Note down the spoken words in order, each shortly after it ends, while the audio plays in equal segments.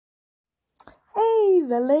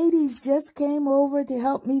the ladies just came over to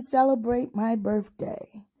help me celebrate my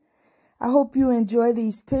birthday. I hope you enjoy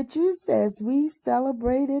these pictures as we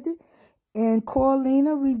celebrated in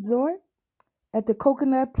Olina Resort at the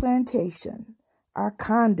Coconut Plantation, our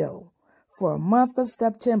condo, for a month of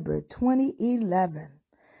September 2011.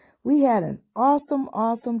 We had an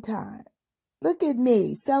awesome time. Look at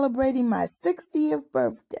me celebrating my 60th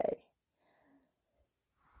birthday.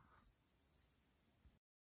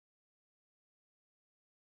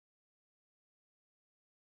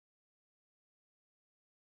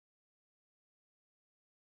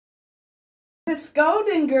 Miss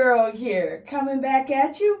Golden Girl here, coming back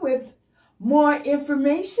at you with more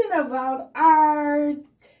information about our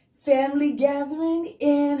family gathering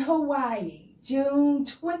in Hawaii, June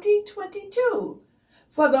 2022.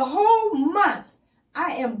 For the whole month,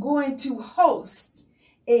 I am going to host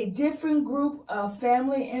a different group of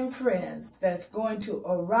family and friends that's going to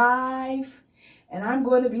arrive, and I'm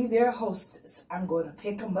going to be their hostess. I'm going to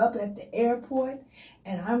pick them up at the airport,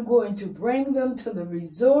 and I'm going to bring them to the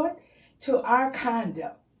resort, to our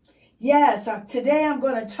condo. Yes, today I'm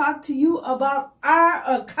going to talk to you about our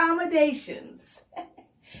accommodations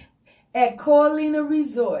at Olina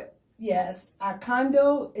Resort. Yes, our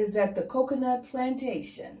condo is at the Coconut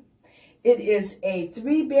Plantation. It is a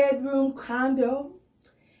 3-bedroom condo,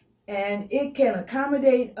 and it can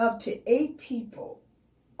accommodate up to 8 people.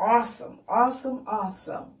 Awesome.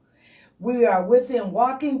 We are within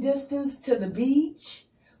walking distance to the beach.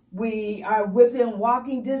 We are within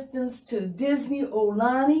walking distance to Disney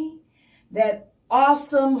Aulani, that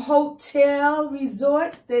awesome hotel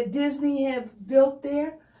resort that Disney have built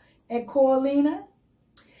there at Olina.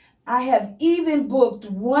 I have even booked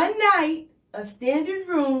one night, a standard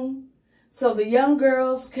room, so the young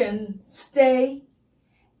girls can stay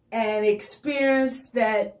and experience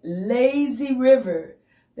that lazy river.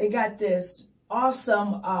 They got this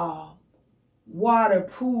awesome water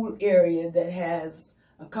pool area that has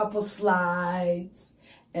a couple slides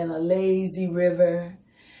and a lazy river.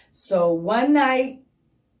 So one night,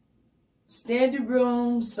 standard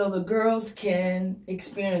room, so the girls can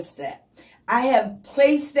experience that. I have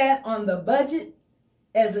placed that on the budget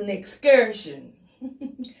as an excursion.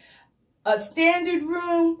 A standard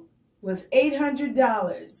room was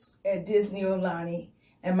 $800 at Disney Aulani,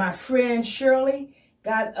 and my friend Shirley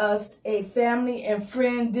got us a family and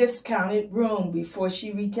friend discounted room before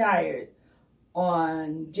she retired.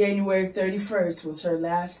 On January 31st was her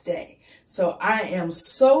last day. So I am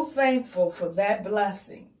so thankful for that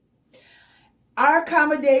blessing. Our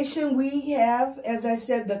accommodation, we have, as I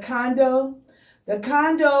said, the condo. The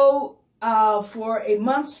condo for a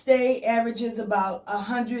month stay averages about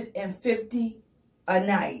 $150 a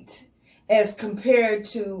night as compared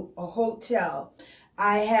to a hotel.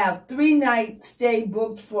 I have 3-night stay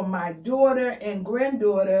booked for my daughter and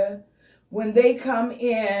granddaughter when they come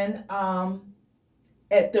in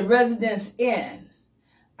at the Residence Inn.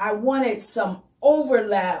 I wanted some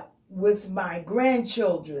overlap with my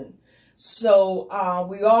grandchildren. So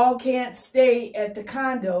we all can't stay at the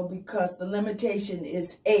condo because the limitation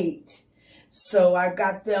is 8. So I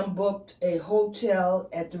got them booked a hotel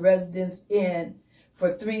at the Residence Inn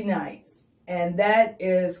for 3 nights. And that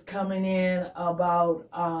is coming in about,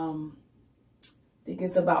 I think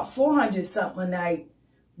it's about $400 something a night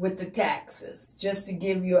with the taxes, just to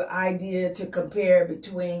give you an idea to compare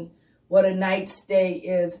between what a night stay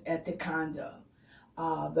is at the condo.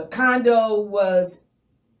 The condo was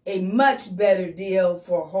a much better deal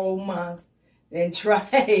for a whole month than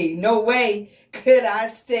try. No way could I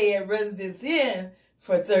stay at Residence Inn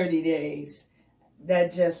for 30 days.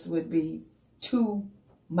 That just would be too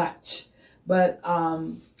much. But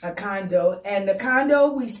a condo, and the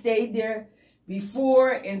condo, we stayed there before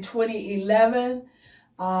in 2011.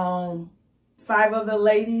 5 of the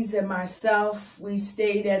ladies and myself, we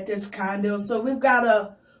stayed at this condo. So we've got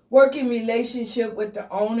a working relationship with the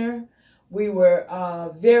owner. We were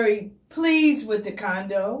very pleased with the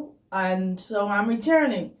condo, and so I'm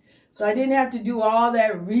returning. So I didn't have to do all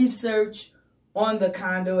that research on the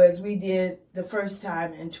condo as we did the first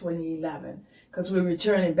time in 2011, because we're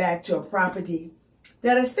returning back to a property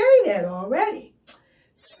that I stayed at already.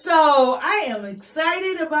 So I am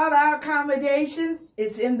excited about our accommodations.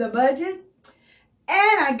 It's in the budget.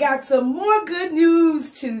 And I got some more good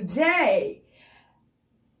news today.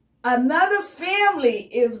 Another family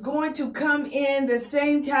is going to come in the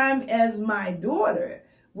same time as my daughter,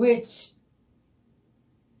 which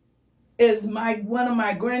is one of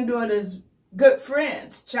my granddaughter's good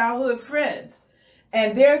friends, childhood friends.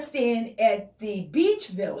 And they're staying at the beach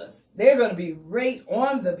villas. They're going to be right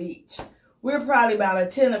on the beach. We're probably about a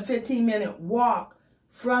 10 or 15 minute walk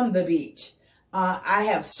from the beach. I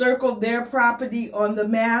have circled their property on the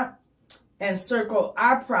map and circled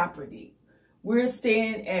our property. We're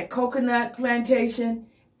staying at Coconut Plantation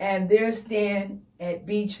and they're staying at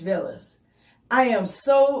Beach Villas. I am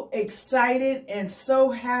so excited and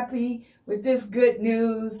so happy with this good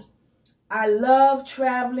news. I love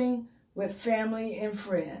traveling with family and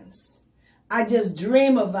friends. I just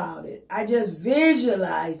dream about it. I just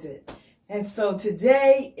visualize it. And so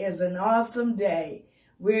today is an awesome day.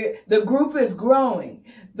 The group is growing.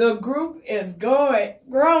 The group is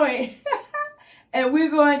growing. And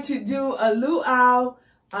we're going to do a luau.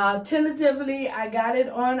 Tentatively, I got it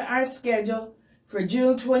on our schedule for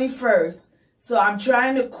June 21st. So I'm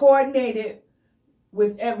trying to coordinate it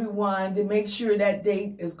with everyone to make sure that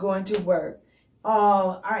date is going to work.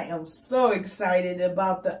 Oh, I am so excited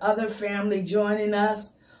about the other family joining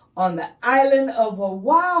us on the island of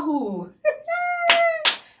Oahu.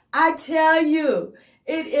 I tell you,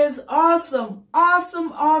 it is awesome,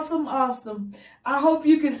 awesome, awesome, awesome. I hope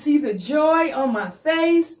you can see the joy on my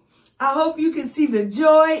face. I hope you can see the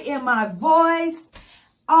joy in my voice.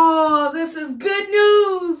 Oh, this is good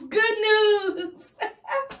news, good news.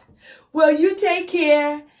 Well, you take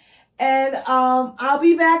care, and I'll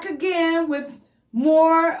be back again with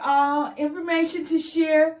more information to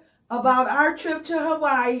share about our trip to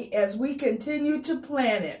Hawaii as we continue to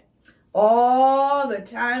plan it. Oh, the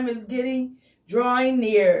time is drawing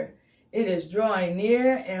near. It is drawing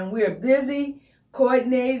near, and we're busy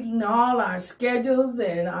coordinating all our schedules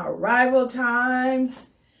and our arrival times.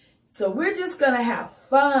 So we're just going to have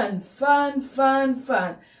fun, fun, fun,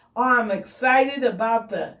 fun. Oh, I'm excited about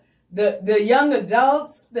the young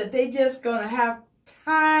adults, that they just going to have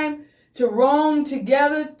time to roam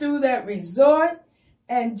together through that resort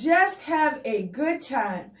and just have a good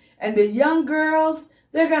time. And the young girls,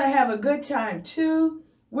 they're going to have a good time too.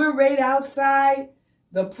 We're right outside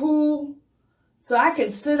the pool, so I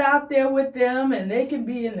can sit out there with them and they can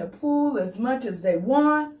be in the pool as much as they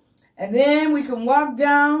want. And then we can walk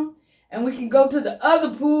down and we can go to the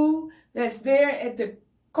other pool that's there at the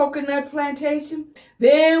Coconut Plantation.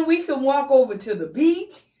 Then we can walk over to the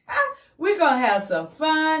beach. We're going to have some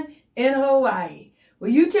fun in Hawaii. Well,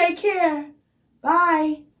 you take care.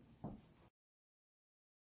 Bye.